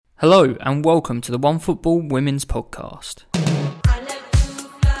Hello and welcome to the One Football Women's Podcast.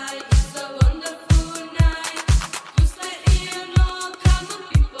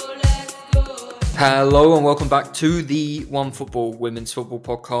 Hello and welcome back to the One Football Women's Football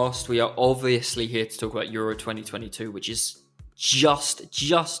Podcast. We are obviously here to talk about Euro 2022, which is just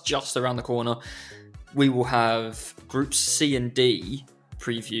around the corner. We will have Groups C and D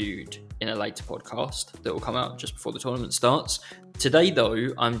previewed in a later podcast that will come out just before the tournament starts. Today, though,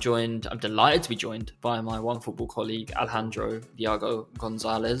 I'm delighted to be joined by my One Football colleague, Alejandro Diago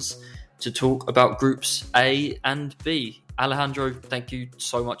González, to talk about Groups A and B. Alejandro, thank you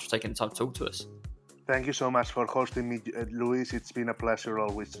so much for taking the time to talk to us. Thank you so much for hosting me, Luis. It's been a pleasure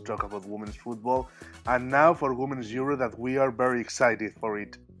always to talk about women's football. And now for Women's Euro, that we are very excited for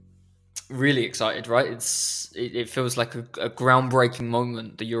it. Really excited, right? It feels like a groundbreaking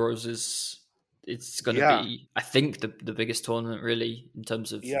moment. The Euros it's going to be, I think, the biggest tournament really in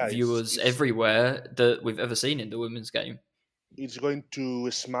terms of viewers everywhere that we've ever seen in the women's game. It's going to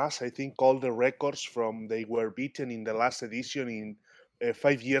smash, I think, all the records from they were beaten in the last edition in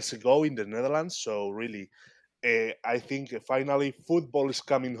 5 years ago in the Netherlands. So really, I think finally football is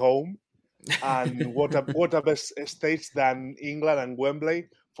coming home. And what a best stage than England and Wembley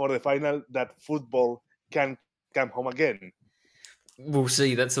for the final that football can come home again. We'll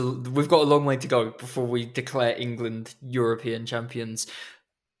see. We've got a long way to go before we declare England European champions.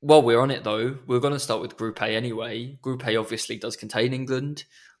 While we're on it, though, we're going to start with Group A anyway. Group A obviously does contain England.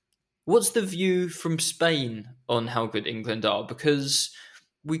 What's the view from Spain on how good England are? Because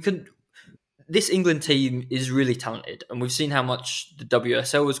this England team is really talented, and we've seen how much the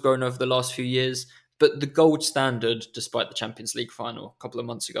WSL has grown over the last few years. But the gold standard, despite the Champions League final a couple of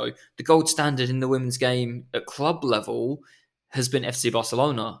months ago, the gold standard in the women's game at club level has been FC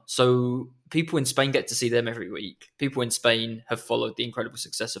Barcelona. So people in Spain get to see them every week. People in Spain have followed the incredible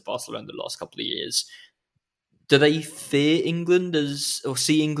success of Barcelona the last couple of years. Do they fear England or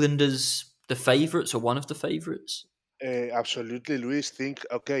see England as the favourites or one of the favourites? Absolutely, Luis.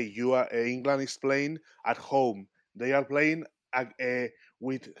 England is playing at home. They are playing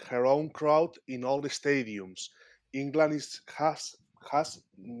with her own crowd in all the stadiums. England has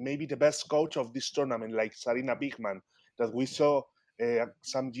maybe the best coach of this tournament, like Sarina Bigman, that we saw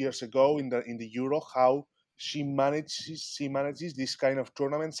some years ago in the Euro. How she manages this kind of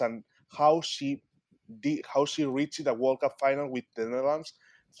tournaments and how she reached the World Cup final with the Netherlands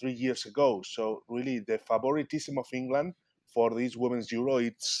 3 years ago. So really, the favoritism of England for this Women's Euro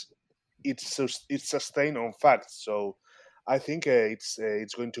it's sustained on facts. So I think it's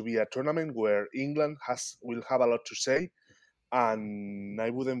going to be a tournament where England will have a lot to say, and I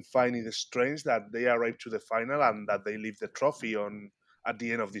wouldn't find it strange that they arrive to the final and that they leave the trophy at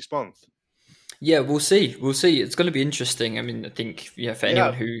the end of this month. Yeah, we'll see. It's going to be interesting. I mean, I think for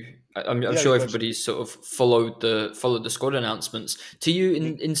anyone who I'm sure everybody's sort of followed the squad announcements. To you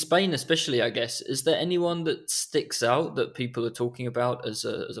in Spain, especially, I guess, is there anyone that sticks out that people are talking about as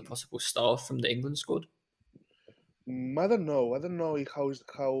a possible star from the England squad? I don't know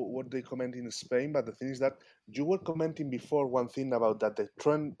what they comment in Spain, but the thing is that you were commenting before one thing about that the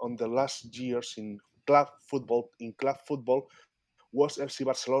trend on the last years in club football was FC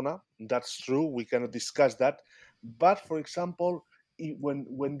Barcelona. That's true. We cannot discuss that. But for example,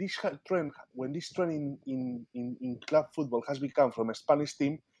 when this trend in club football has become from a Spanish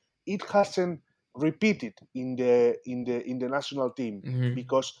team, it hasn't repeated in the national team,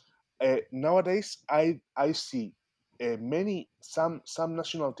 because nowadays I see some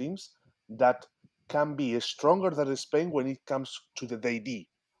national teams that can be stronger than Spain when it comes to the DD.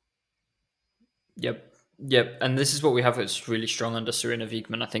 Yep, and this is what we have. It's really strong under Sarina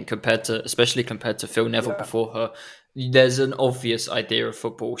Wiegman, I think, especially compared to Phil Neville before her. There's an obvious idea of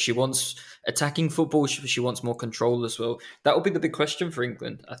football. She wants attacking football. She wants more control as well. That will be the big question for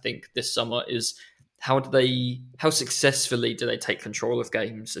England, I think, this summer is how successfully do they take control of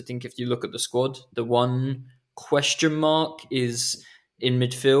games? I think if you look at the squad, the one question mark is in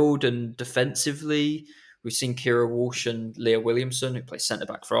midfield and defensively. We've seen Kira Walsh and Leah Williamson, who play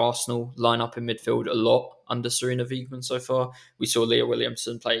centre-back for Arsenal, line up in midfield a lot under Sarina Wiegman so far. We saw Leah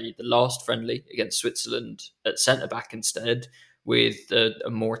Williamson play the last friendly against Switzerland at centre-back instead, with a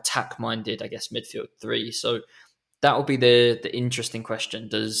more attack-minded, I guess, midfield three. So that will be the interesting question.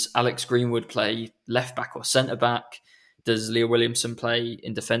 Does Alex Greenwood play left-back or centre-back? Does Leah Williamson play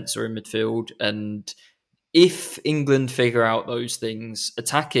in defence or in midfield? And if England figure out those things,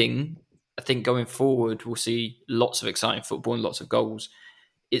 attacking, I think going forward, we'll see lots of exciting football and lots of goals.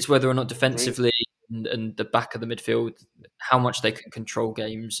 It's whether or not defensively and the back of the midfield, how much they can control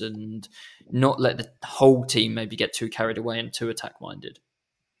games and not let the whole team maybe get too carried away and too attack-minded.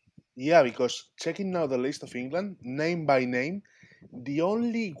 Yeah, because checking now the list of England, name by name, the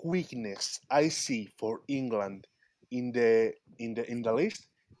only weakness I see for England in the list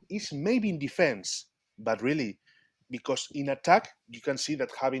is maybe in defense, but really, because in attack you can see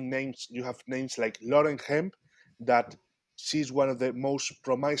that having names, you have names like Lauren Hemp, that she's one of the most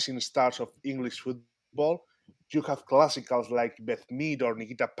promising stars of English football. You have classicals like Beth Mead or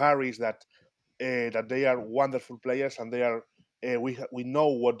Nikita Paris that they are wonderful players, and they are we know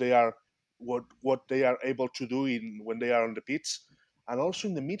what they are able to do in when they are on the pitch. And also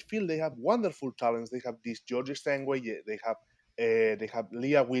in the midfield they have wonderful talents. They have this George Stanway, they have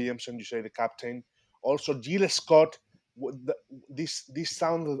Leah Williamson, you say, the captain. Also Jill Scott, this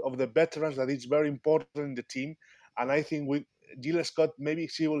sound of the veterans that is very important in the team. And I think we Jill Scott, maybe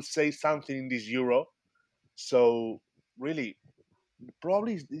she will say something in this Euro. So really,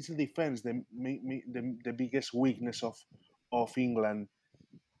 probably is the defense the biggest weakness of England.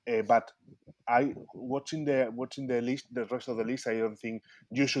 But I watching the list, the rest of the list, I don't think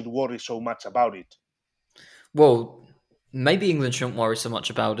you should worry so much about it. Well, maybe England shouldn't worry so much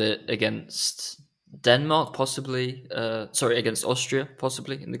about it against Denmark, possibly. Sorry, against Austria,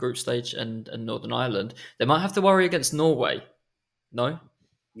 possibly in the group stage, and Northern Ireland. They might have to worry against Norway. No.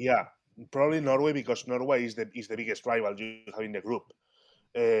 Yeah, probably Norway, because Norway is the biggest rival you have in the group.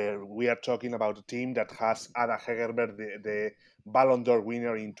 We are talking about a team that has Ada Hegerberg, the Ballon d'Or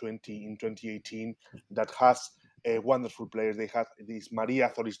winner in 2018, that has wonderful players. They have this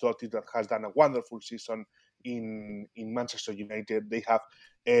Maria Thorisdottir that has done a wonderful season in Manchester United. They have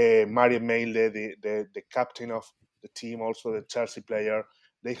Mario Meile, the captain of the team, also the Chelsea player.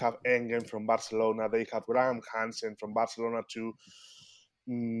 They have Engen from Barcelona. They have Graham Hansen from Barcelona too.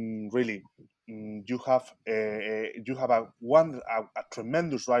 Really, you have a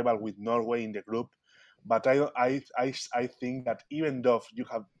tremendous rival with Norway in the group. But I think that even though you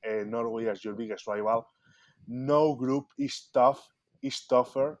have Norway as your biggest rival, no group is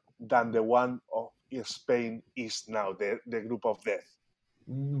tougher than the one of Spain is now, the group of death.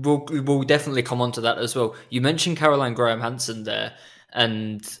 We'll definitely come on to that as well. You mentioned Caroline Graham Hansen there,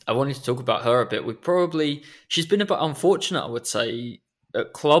 and I wanted to talk about her a bit. She's been a bit unfortunate, I would say,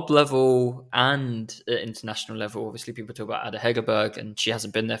 at club level and at international level. Obviously, people talk about Ada Hegerberg, and she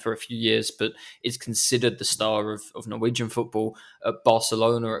hasn't been there for a few years, but is considered the star of Norwegian football. At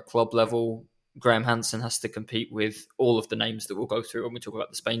Barcelona, at club level, Graham Hansen has to compete with all of the names that we'll go through when we talk about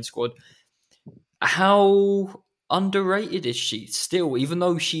the Spain squad. How underrated is she still, even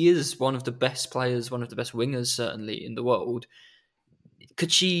though she is one of the best players, one of the best wingers, certainly in the world?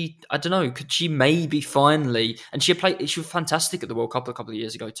 Could she, I don't know, could she maybe finally, and she was fantastic at the World Cup a couple of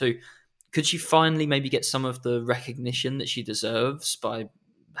years ago too, could she finally maybe get some of the recognition that she deserves by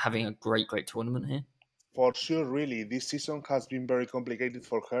having a great tournament here? For sure, really, this season has been very complicated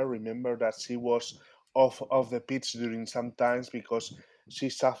for her. Remember that she was off the pitch during some times because she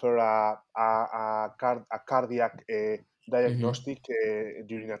suffered a cardiac Mm-hmm. diagnostic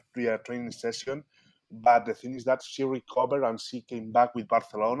during a training session. But the thing is that she recovered and she came back with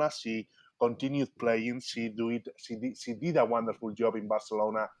Barcelona. She continued playing. She did a wonderful job in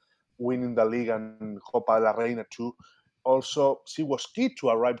Barcelona, winning the league and Copa de la Reina too. Also, she was key to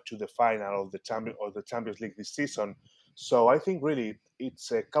arrive to the final of the Champions League this season. So I think really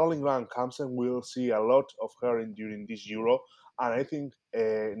it's Caroline Graham Hansen. We'll see a lot of her during this Euro, and I think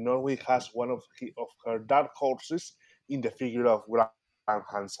Norway has one of her dark horses in the figure of Graham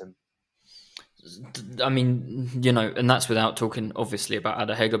Hansen. I mean, and that's without talking, obviously, about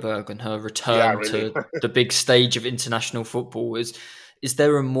Ada Hegerberg and her Yeah, return really. to the big stage of international football. Is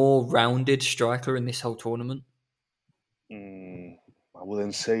there a more rounded striker in this whole tournament? I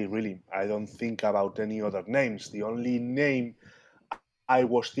wouldn't say really. I don't think about any other names. The only name I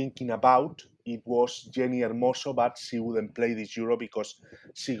was thinking about it was Jenny Hermoso, but she wouldn't play this Euro because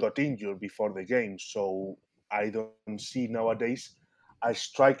she got injured before the game. So I don't see nowadays a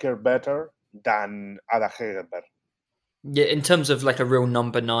striker better than Ada Hegerberg. Yeah, in terms of like a real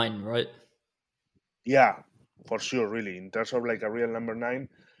number nine, right? Yeah, for sure, really. In terms of like a real number nine,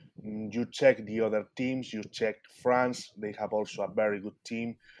 you check the other teams. You check France; they have also a very good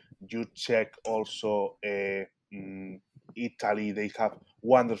team. You check also Italy; they have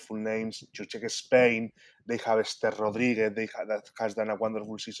wonderful names. You check Spain; they have Esther Rodriguez. That has done a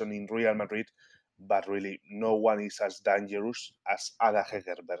wonderful season in Real Madrid. But really, no one is as dangerous as Ada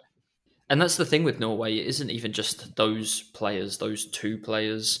Hegerberg. And that's the thing with Norway. It isn't even just those players, those two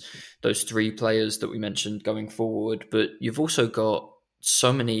players, those three players that we mentioned going forward, but you've also got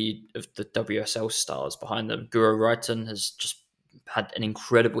so many of the WSL stars behind them. Guro Reiten has just had an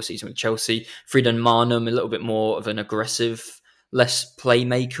incredible season with Chelsea. Friedan Mahnum, a little bit more of an aggressive less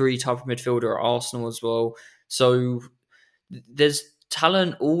playmakery type of midfielder at Arsenal as well. So there's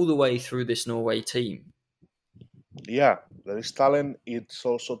talent all the way through this Norway team. Yeah, there is talent. It's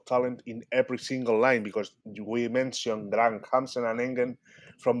also talent in every single line because we mentioned Grant Hansen and Engen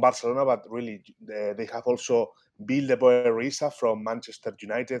from Barcelona, but really they have also Bill de Boer from Manchester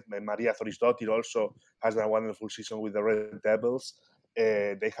United. Maria Thorisdottir also has done a wonderful season with the Red Devils.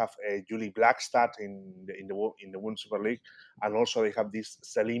 They have Julie Blackstad in the Women's Super League, and also they have this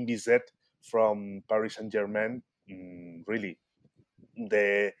Céline Bizet from Paris Saint Germain. Really,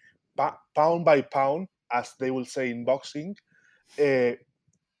 the pound by pound, as they will say in boxing, uh,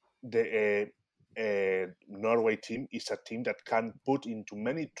 the Norway team is a team that can put into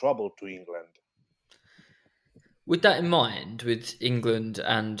many trouble to England. With that in mind, with England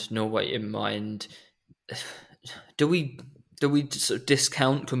and Norway in mind, do we sort of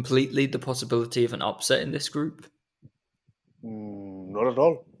discount completely the possibility of an upset in this group? Not at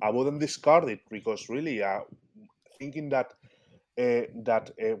all. I wouldn't discard it because really, thinking that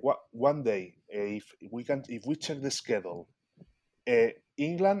one day, if we check the schedule,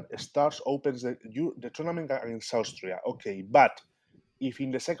 England opens the tournament against Austria. Okay, but if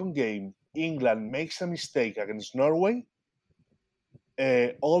in the second game England makes a mistake against Norway,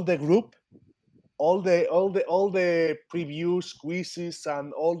 all the group, all the previews, quizzes,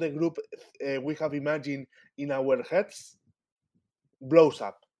 and all the group we have imagined in our heads blows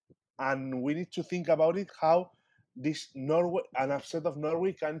up, and we need to think about it how this Norway, an upset of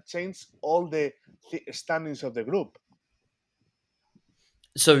Norway, can change all the standings of the group.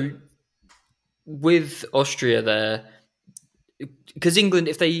 So with Austria there, because England,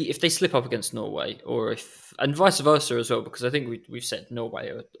 if they slip up against Norway, or if and vice versa as well, because I think we've said Norway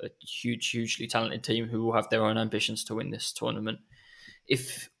are a hugely talented team who will have their own ambitions to win this tournament.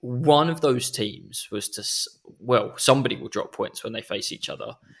 If one of those teams was to, well, somebody will drop points when they face each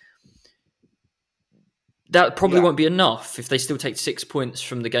other. That probably won't be enough if they still take 6 points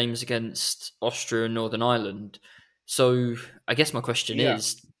from the games against Austria and Northern Ireland. So I guess my question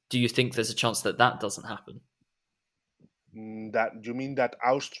is, do you think there's a chance that doesn't happen? That you mean that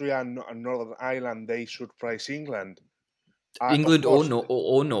Austria and Northern Ireland, they should prize England? England or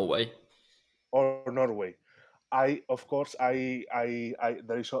Norway? Or Norway. There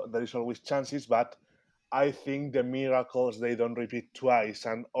is always chances, but I think the miracles, they don't repeat twice.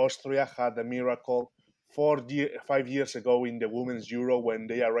 And Austria had a miracle 5 years ago in the Women's Euro when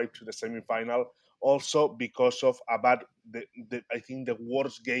they arrived to the semi-final, also because of I think the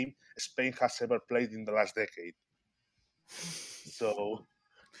worst game Spain has ever played in the last decade. So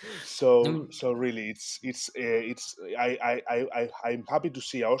really, I'm happy to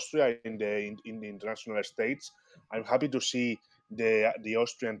see Austria in the international stage. I'm happy to see the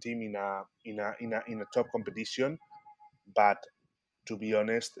Austrian team in a top competition. But to be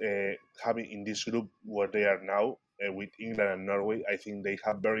honest, having in this group where they are now with England and Norway, I think they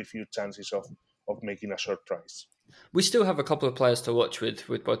have very few chances of making a surprise. We still have a couple of players to watch with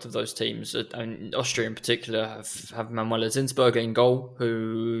both of those teams. And Austria in particular have Manuela Zinsberger in goal,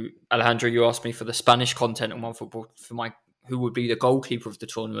 who, Alejandro, you asked me for the Spanish content on OneFootball for who would be the goalkeeper of the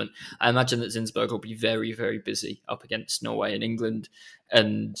tournament. I imagine that Zinsberger will be very, very busy up against Norway and England.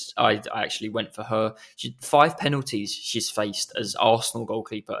 And I actually went for her. 5 penalties she's faced as Arsenal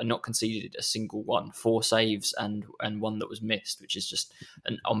goalkeeper and not conceded a single one. 4 saves and one that was missed, which is just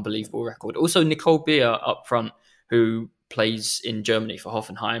an unbelievable record. Also, Nicole Beer up front, who plays in Germany for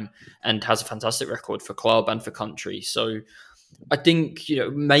Hoffenheim and has a fantastic record for club and for country. So I think,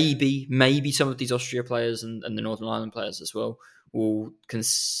 maybe some of these Austria players and the Northern Ireland players as well will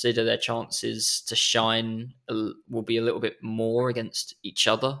consider their chances to shine will be a little bit more against each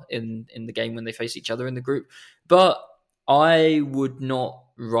other in the game when they face each other in the group. But I would not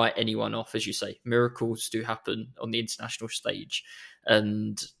write anyone off, as you say. Miracles do happen on the international stage,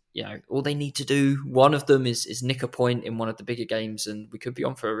 and all they need to do, one of them is nick a point in one of the bigger games, and we could be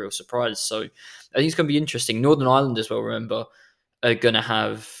on for a real surprise. So I think it's going to be interesting. Northern Ireland as well, remember, are going to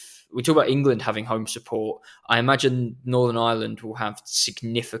have... We talk about England having home support. I imagine Northern Ireland will have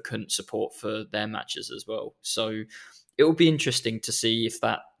significant support for their matches as well. So it will be interesting to see if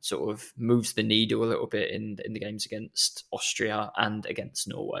that sort of moves the needle a little bit in the games against Austria and against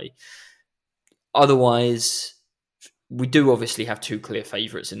Norway. Otherwise, we do obviously have 2 clear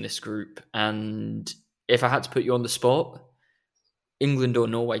favourites in this group. And if I had to put you on the spot, England or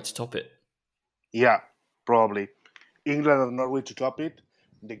Norway to top it? Yeah, probably. England or Norway to top it.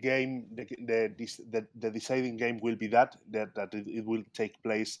 The game, the deciding game will be that it will take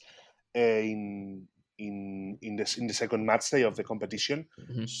place in the second match day of the competition.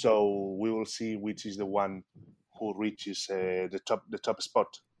 Mm-hmm. So we will see which is the one who reaches the top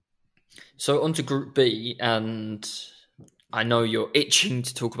spot. So on to Group B, and I know you're itching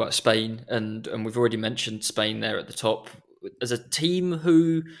to talk about Spain, and we've already mentioned Spain there at the top as a team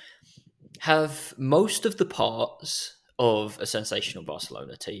who have most of the parts of a sensational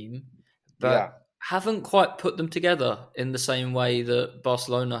Barcelona team, Yeah. but haven't quite put them together in the same way that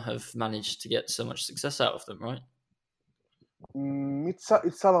Barcelona have managed to get so much success out of them, right? It's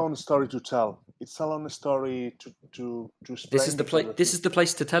a long story to tell. It's a long story to explain because This is the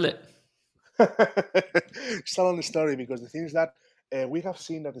place to tell it. it's a long story because the thing is that we have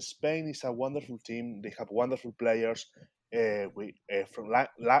seen that Spain is a wonderful team. They have wonderful players. From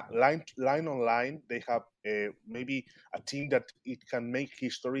line on line, they have maybe a team that it can make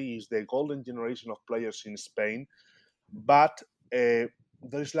history. Is the golden generation of players in Spain, but there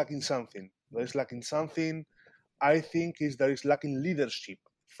is lacking something. There is lacking something. I think there is lacking leadership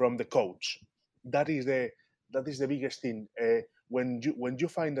from the coach. That is the biggest thing. When you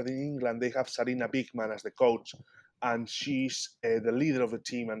find that in England they have Sarina Bigman as the coach, and she's the leader of the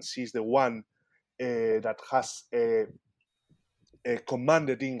team, and she's the one that has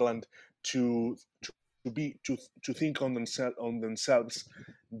commanded England to think on themselves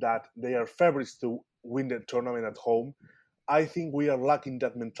that they are favorites to win the tournament at home. I think we are lacking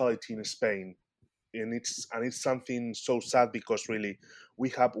that mentality in Spain, and it's something so sad because really we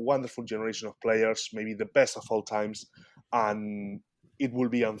have wonderful generation of players, maybe the best of all times, and it will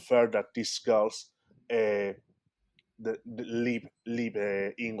be unfair that these girls leave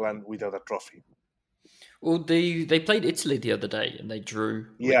England without a trophy. Well, they played Italy the other day and they drew,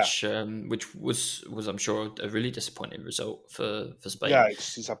 Yeah, which was I'm sure a really disappointing result for Spain. yeah,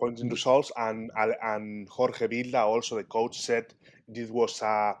 it's disappointing results, and Jorge Vilda, also the coach, said this was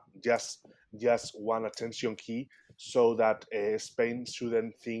just one attention key, so that Spain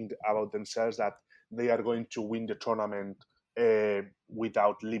shouldn't think about themselves that they are going to win the tournament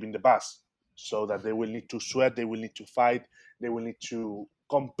without leaving the bus. So that they will need to sweat, they will need to fight, they will need to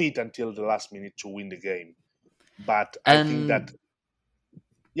compete until the last minute to win the game. But I think that, And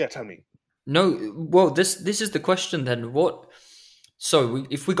yeah, tell me. no, well, this is the question then.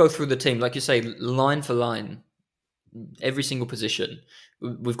 If we go through the team, like you say, line for line, every single position,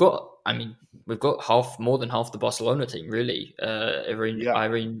 we've got more than half the Barcelona team, really. Yeah,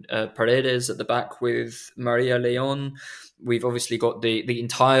 Irene Paredes at the back with Maria Leon. We've obviously got the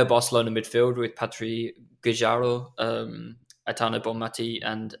entire Barcelona midfield with Patri Guijarro, Aitana Bonmati,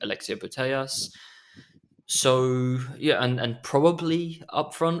 and Alexia Putellas. So yeah, and probably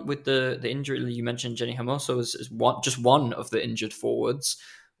up front with the injury you mentioned, Jenny Hermoso is one of the injured forwards.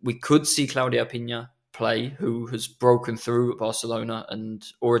 We could see Claudia Pina play, who has broken through at Barcelona and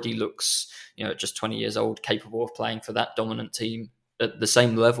already looks, at just 20 years old, capable of playing for that dominant team at the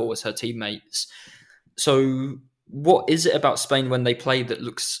same level as her teammates. So what is it about Spain when they play that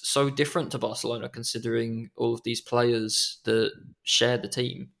looks so different to Barcelona, considering all of these players that share the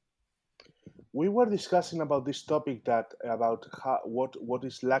team? we were discussing about this topic, that about what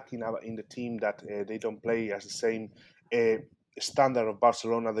is lacking in the team, that they don't play as the same uh, standard of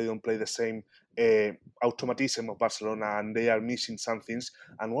Barcelona. They don't play the same automatism of Barcelona, and they are missing some things.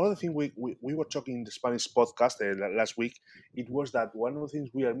 And one of the things we were talking in the Spanish podcast last week, it was that one of the things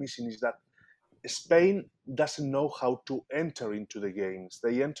we are missing is that Spain doesn't know how to enter into the games.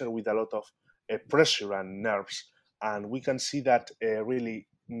 They enter with a lot of pressure and nerves, and we can see that really.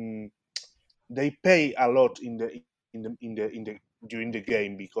 They pay a lot in the during the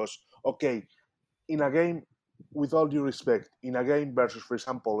game, because okay, in a game, with all due respect, in a game versus, for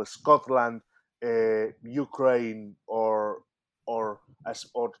example, Scotland, Ukraine, or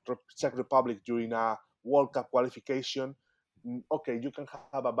Czech Republic during a World Cup qualification, okay, you can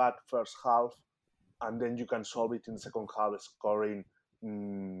have a bad first half, and then you can solve it in the second half, scoring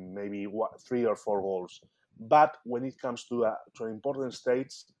maybe 3 or 4 goals. But when it comes to important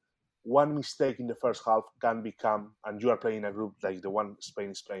states, one mistake in the first half can become, and you are playing a group like the one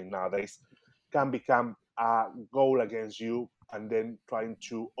Spain is playing nowadays, can become a goal against you, and then trying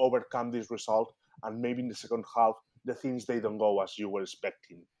to overcome this result, and maybe in the second half the things they don't go as you were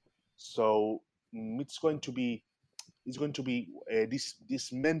expecting. So it's going to be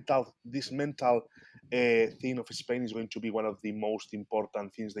this mental thing of Spain is going to be one of the most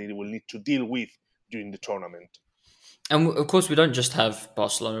important things they will need to deal with during the tournament. And of course, we don't just have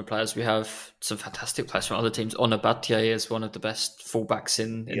Barcelona players. We have some fantastic players from other teams. Ona Batlle is one of the best fullbacks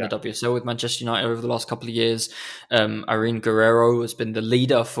in the Yeah, WSL with Manchester United over the last couple of years. Irene Guerrero has been the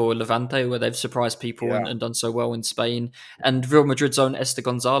leader for Levante, where they've surprised people yeah. and done so well in Spain. And Real Madrid's own Esther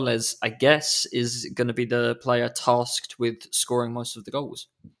Gonzalez, I guess, is going to be the player tasked with scoring most of the goals.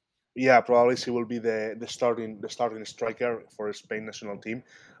 Yeah, probably she will be the starting striker for Spain national team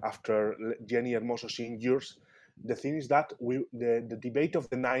after Jenny Hermoso's injuries. The thing is that the debate of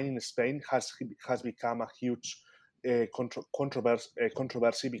the nine in Spain has become a huge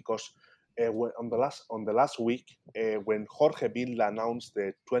controversy because on the last week when Jorge Vilda announced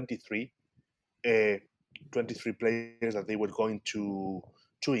the uh, 23 players that they were going to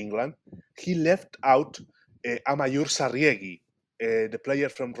England, he left out Amayur Sarriegi, the player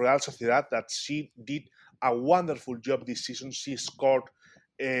from Real Sociedad, that she did a wonderful job this season. She scored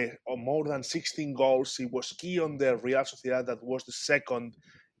more than 16 goals. She was key on the Real Sociedad that was the second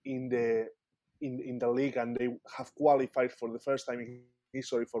in the league, and they have qualified for the first time in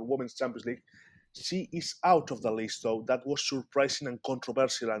history for Women's Champions League. She is out of the list, so that was surprising and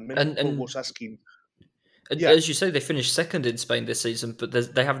controversial, and many And people and was asking, and yeah, as you say, they finished second in Spain this season, but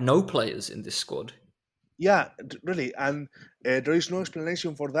they have no players in this squad. yeah, really, and there is no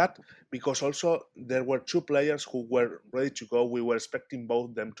explanation for that because also there were two players who were ready to go. We were expecting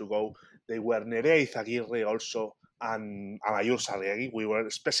both them to go. They were Nerea Izaguirre also and Amayur Sarriegi. We were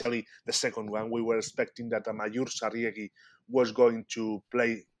especially the second one. We were expecting that Amayur Sarriegi was going to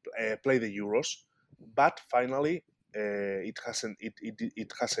play the Euros, but finally it hasn't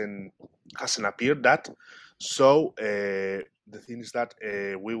appeared that. So the thing is that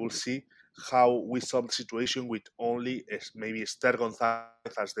we will see how we solve the situation with only maybe Esther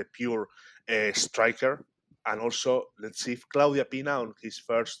Gonzalez as the pure striker, and also let's see if Claudia Pina on his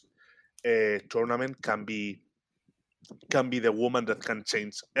first tournament can be the woman that can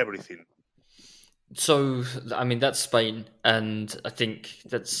change everything. So, I mean, that's Spain, and I think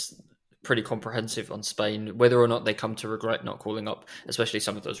that's pretty comprehensive on Spain. Whether or not they come to regret not calling up, especially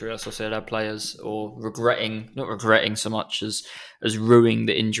some of those Real Sociedad players, or not regretting so much as ruining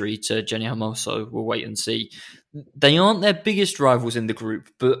the injury to Jenny Hermoso, we'll wait and see. They aren't their biggest rivals in the group,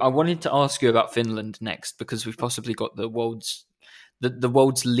 but I wanted to ask you about Finland next because we've possibly got the world's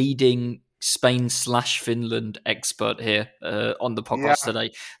leading Spain/Finland expert here on the Yeah, podcast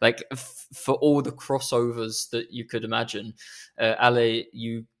today. Like for all the crossovers that you could imagine, Ale,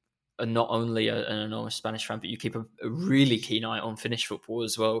 you are not only an enormous Spanish fan, but you keep a really keen eye on Finnish football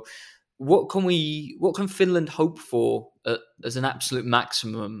as well. What can Finland hope for as an absolute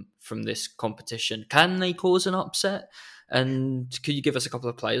maximum from this competition? Can they cause an upset? And could you give us a couple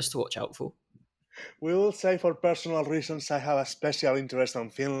of players to watch out for? we will say for personal reasons I have a special interest on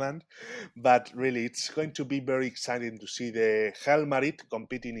Finland, but really it's going to be very exciting to see the Helmarit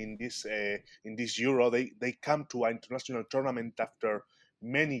competing in this Euro. They come to an international tournament after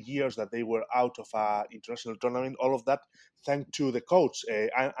many years that they were out of an international tournament. All of that thanks to the coach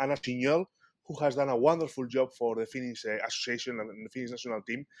Anna Signol, who has done a wonderful job for the Finnish association and the Finnish national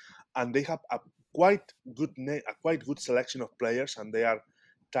team, and they have a quite good selection of players, and they are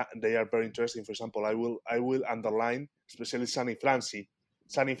very interesting. For example, I will underline especially Sunny Franci,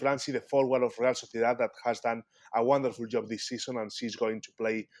 the forward of Real Sociedad that has done a wonderful job this season, and she's going to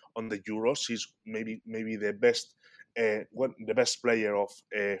play on the Euros. She's maybe the best player of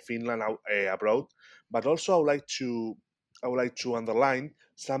Finland abroad. But also, I would like to underline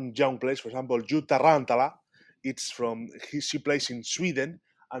some young players. For example, Jutta Rantala. She plays in Sweden,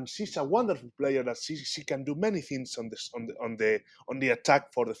 and she's a wonderful player that she can do many things on the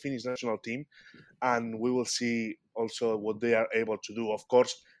attack for the Finnish national team, and we will see also what they are able to do. Of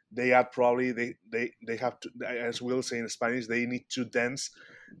course, they are probably they have to, as we'll say in Spanish, they need to dance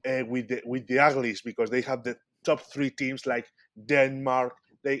with the uglies because they have the top three teams like Denmark,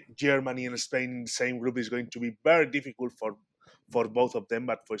 Germany, and Spain in the same group. Is going to be very difficult for both of them.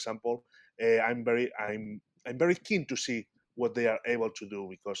 But for example, I'm very keen to see what they are able to do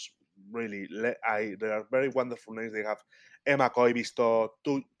because really they are very wonderful names. They have Emma Koivisto,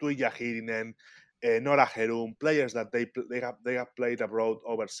 Tuija Hirinen, Nora Herum, players that they have played abroad,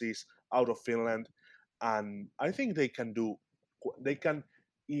 overseas, out of Finland, and I think they can do. They can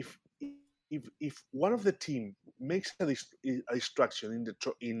if one of the team makes a distraction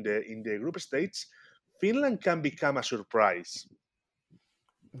in the group states, Finland can become a surprise.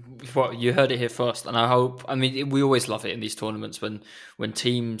 Well, you heard it here first, and I hope. I mean, we always love it in these tournaments when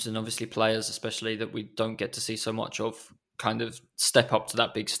teams and obviously players, especially that we don't get to see so much of, kind of step up to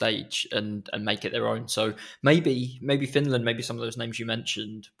that big stage and make it their own. So maybe Finland, maybe some of those names you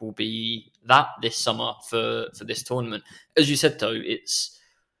mentioned will be that this summer for this tournament. As you said, though,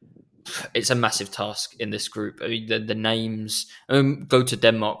 it's a massive task in this group. I mean, the names. Go to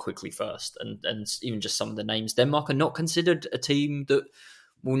Denmark quickly first, and even just some of the names. Denmark are not considered a team that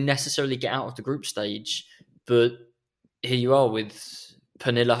will necessarily get out of the group stage, but here you are with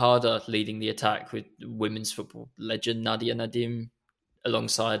Pernille Harder leading the attack with women's football legend Nadia Nadim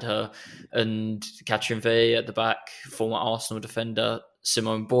alongside her, and Katrin Vey at the back, former Arsenal defender,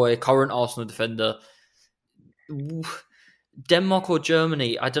 Simone Boy, current Arsenal defender. Denmark or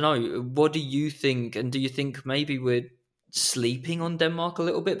Germany? I don't know. What do you think? And do you think maybe we're sleeping on Denmark a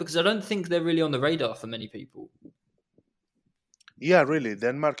little bit? Because I don't think they're really on the radar for many people. Yeah, really.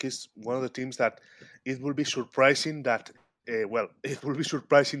 Denmark is one of the teams that it will be surprising that. It will be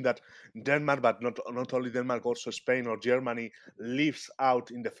surprising that Denmark, but not only Denmark, also Spain or Germany, leaves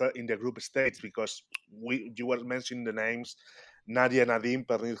out in the group stage, because you were mentioning the names Nadia Nadim,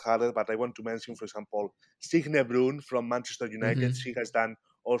 Pernil Harder, but I want to mention, for example, Signe Brun from Manchester United. She has done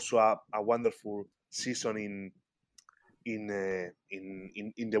also a wonderful season in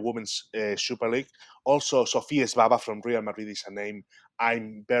the Women's Super League. Also, Sofia Svava from Real Madrid is a name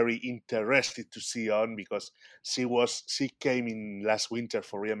I'm very interested to see on, because she came in last winter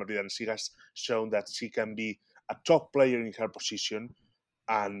for Real Madrid, and she has shown that she can be a top player in her position.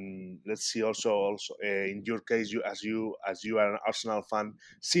 And let's see also in your case, as you are an Arsenal fan,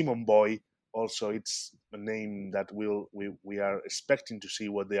 Simon Boy. Also, it's a name that we are expecting to see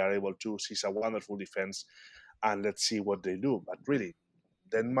what they are able to. She's a wonderful defense, and let's see what they do. But really,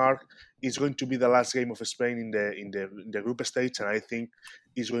 Denmark is going to be the last game of Spain in the group stage, and I think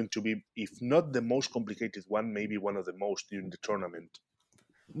is going to be, if not the most complicated one, maybe one of the most during the tournament.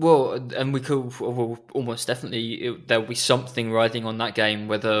 Well, and we could almost definitely there'll be something riding on that game,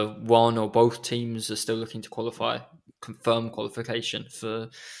 whether one or both teams are still looking to qualify, confirm qualification for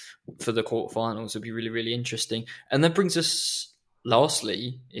the quarterfinals. Would be really, really interesting. And that brings us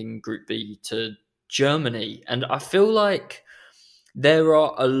lastly in Group B to Germany, and I feel like there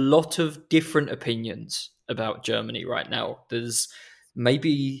are a lot of different opinions about Germany right now. There's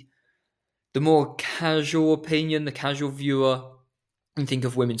maybe the more casual opinion, the casual viewer, and think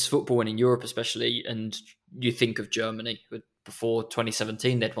of women's football and in Europe especially, and you think of Germany. Before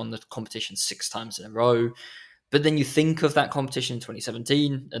 2017, they'd won the competition 6 times in a row. But then you think of that competition in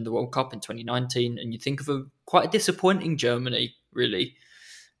 2017 and the World Cup in 2019, and you think of quite a disappointing Germany, really.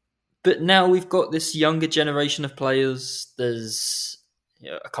 But now we've got this younger generation of players. There's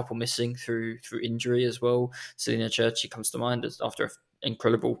a couple missing through injury as well. Selina Church comes to mind after an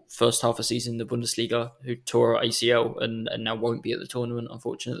incredible first half of season in the Bundesliga, who tore her ACL and now won't be at the tournament,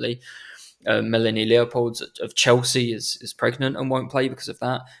 unfortunately. Melanie Leopold of Chelsea is pregnant and won't play because of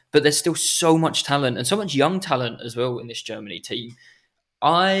that. But there's still so much talent and so much young talent as well in this Germany team.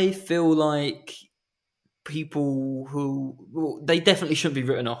 I feel like people they definitely shouldn't be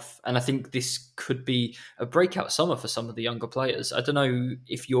written off, and I think this could be a breakout summer for some of the younger players. I don't know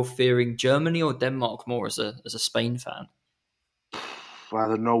if you're fearing Germany or Denmark more as a Spain fan. I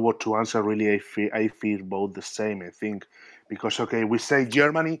don't know what to answer. Really, I feel both the same. I think because we say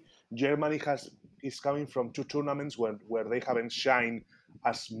Germany is coming from 2 tournaments where they haven't shined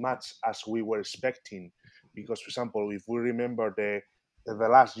as much as we were expecting. Because, for example, if we remember the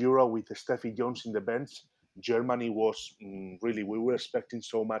last Euro with Steffi Jones in the bench, Germany was really, we were expecting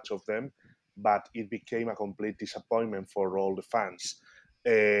so much of them, but it became a complete disappointment for all the fans.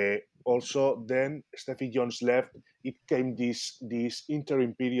 Also, then Steffi Jones left. It came this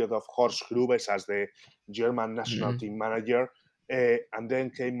interim period of Horst Grubes as the German national team manager, and then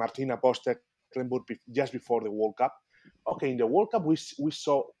came Martina Post-Tecklenburg just before the World Cup. Okay, in the World Cup we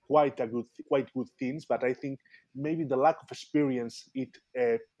saw quite good things, but I think maybe the lack of experience it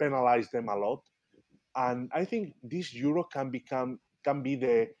penalized them a lot. And I think this Euro can be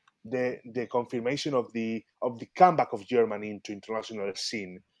the confirmation of the comeback of Germany into international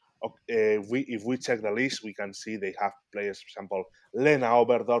scene. If we check the list, we can see they have players, for example, Lena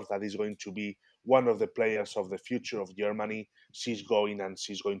Oberdorf, that is going to be one of the players of the future of Germany. She's going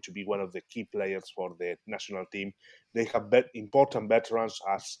to be one of the key players for the national team. They have important veterans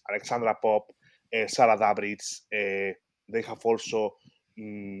as Alexandra Popp, Sarah Dabritz. They have also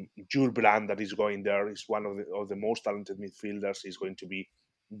Jules Brand that is going there. Is one of the most talented midfielders. Is going to be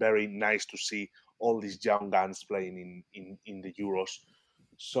very nice to see all these young guns playing in the Euros.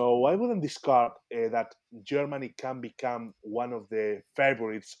 So I wouldn't discard that Germany can become one of the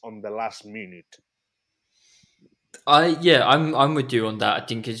favorites on the last minute. I'm with you on that. I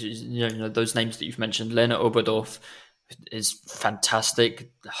think those names that you've mentioned, Lena Oberdorf is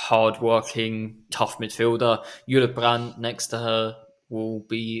fantastic, hard-working, tough midfielder. Jule Brandt next to her will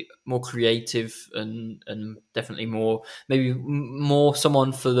be more creative and definitely maybe more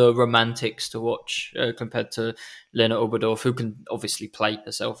someone for the romantics to watch compared to Lena Oberdorf, who can obviously play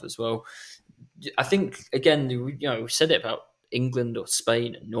herself as well. I think, again, we said it about England or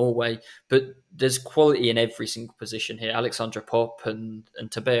Spain and Norway, but there's quality in every single position here. Alexandra Popp and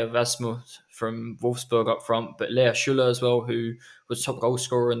Tabea Rasmus from Wolfsburg up front, but Lea Schuller as well, who was top goal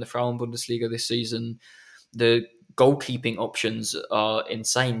scorer in the Frauen-Bundesliga this season. The goalkeeping options are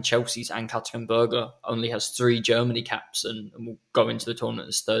insane. Chelsea's Ann-Katrin Berger only has 3 Germany caps and will go into the tournament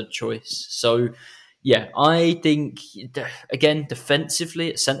as third choice. So, yeah, I think, again,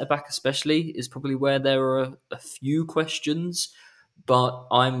 defensively at centre-back especially is probably where there are a few questions, but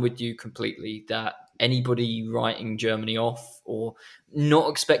I'm with you completely that anybody writing Germany off or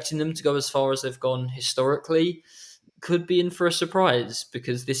not expecting them to go as far as they've gone historically could be in for a surprise,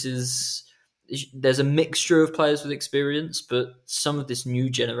 because there's a mixture of players with experience, but some of this new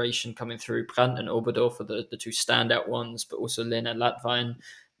generation coming through, Brandt and Oberdorf are the 2 standout ones, but also Lena Latwein.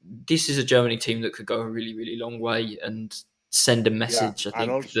 This is a Germany team that could go a really, really long way and send a message, I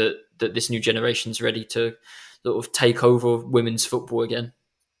think, also, that this new generation's ready to sort of take over women's football again.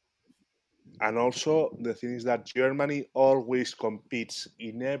 And also, the thing is that Germany always competes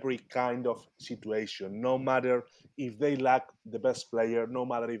in every kind of situation, no matter if they lack the best player, no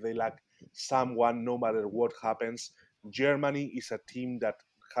matter if they lack someone, no matter what happens. Germany is a team that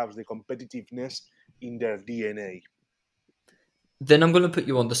has the competitiveness in their DNA. Then I'm going to put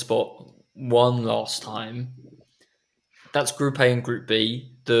you on the spot one last time. That's Group A and Group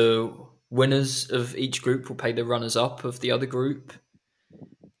B. The winners of each group will play the runners-up of the other group.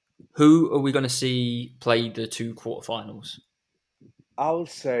 Who are we going to see play the 2 quarterfinals? I'll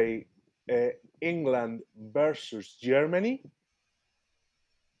say England versus Germany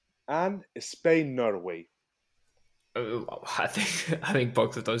and Spain-Norway. I think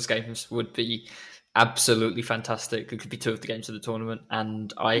both of those games would be absolutely fantastic. It could be 2 of the games of the tournament,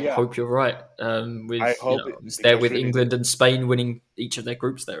 and I hope you're right. I hope it's there with really England and Spain winning each of their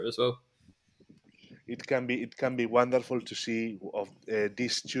groups there as well. It can be wonderful to see of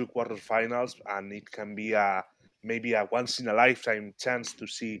these 2 quarterfinals, and it can be maybe a once in a lifetime chance to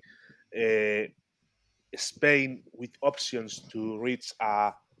see Spain with options to reach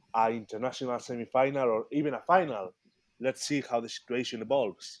a international semi-final or even a final. Let's see how the situation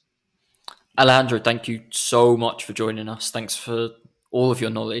evolves. Alejandro, thank you so much for joining us. Thanks for all of your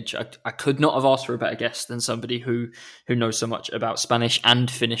knowledge. I could not have asked for a better guest than somebody who knows so much about Spanish and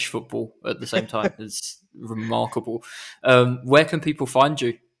Finnish football at the same time. It's remarkable. Where can people find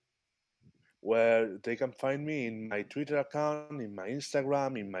you? Where they can find me in my Twitter account, in my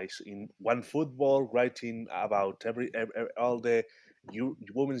Instagram, in OneFootball, writing about all the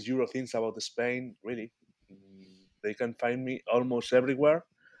women's Euro things about Spain. Really, they can find me almost everywhere,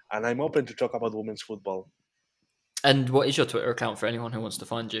 and I'm open to talk about women's football. And what is your Twitter account for anyone who wants to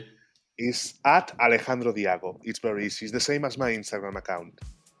find you? It's at Alejandro Diago. It's very easy. It's the same as my Instagram account.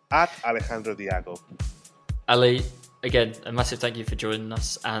 At Alejandro Diago. Ali, again, a massive thank you for joining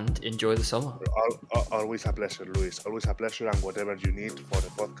us, and enjoy the summer. Always a pleasure, Luis. Always a pleasure, and whatever you need for the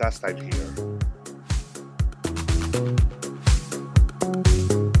podcast, I'm here.